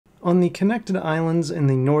On the connected islands in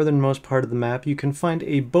the northernmost part of the map, you can find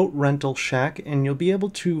a boat rental shack, and you'll be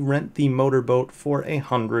able to rent the motorboat for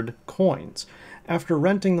 100 coins. After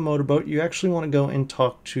renting the motorboat, you actually want to go and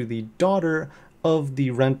talk to the daughter of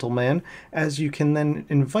the rental man, as you can then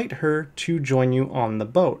invite her to join you on the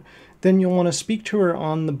boat. Then you'll want to speak to her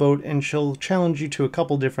on the boat, and she'll challenge you to a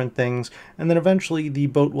couple different things, and then eventually the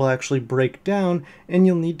boat will actually break down and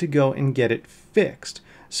you'll need to go and get it fixed.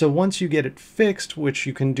 So once you get it fixed, which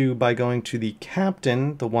you can do by going to the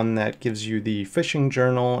captain, the one that gives you the fishing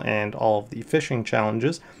journal and all of the fishing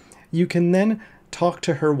challenges, you can then talk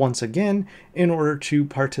to her once again in order to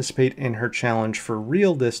participate in her challenge for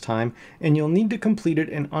real this time, and you'll need to complete it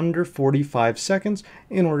in under 45 seconds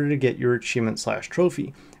in order to get your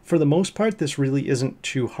achievement/trophy. For the most part, this really isn't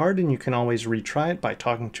too hard, and you can always retry it by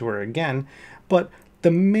talking to her again, but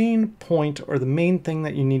the main point, or the main thing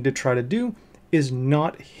that you need to try to do, is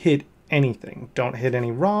not hit anything. Don't hit any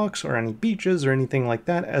rocks or any beaches or anything like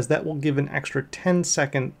that, as that will give an extra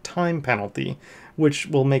 10-second time penalty, which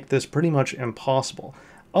will make this pretty much impossible.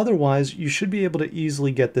 Otherwise, you should be able to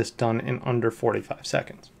easily get this done in under 45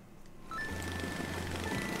 seconds.